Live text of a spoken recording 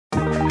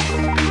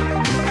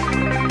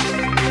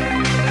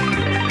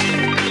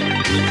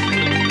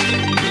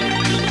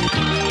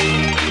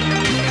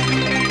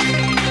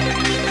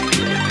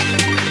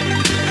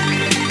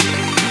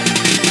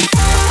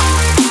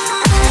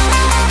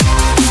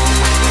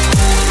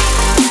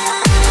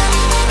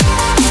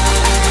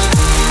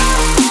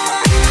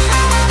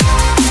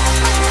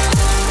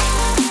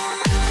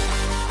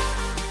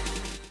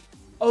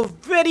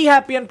very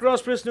happy and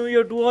prosperous new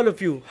year to all of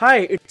you.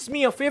 Hi, it's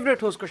me, your favorite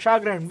host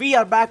Kushagra, and we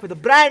are back with a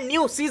brand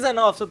new season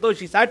of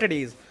Satoshi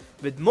Saturdays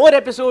with more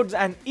episodes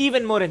and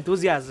even more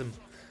enthusiasm.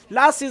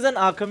 Last season,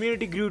 our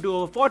community grew to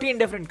over 14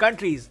 different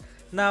countries.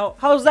 Now,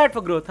 how's that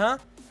for growth, huh?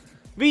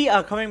 We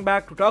are coming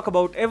back to talk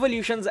about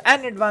evolutions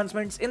and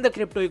advancements in the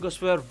crypto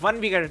ecosphere 1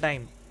 week at a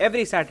time,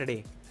 every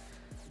Saturday.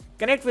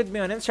 Connect with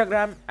me on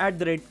Instagram at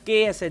the rate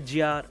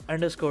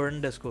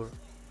KSHGR__.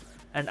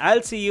 And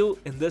I'll see you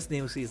in this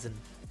new season.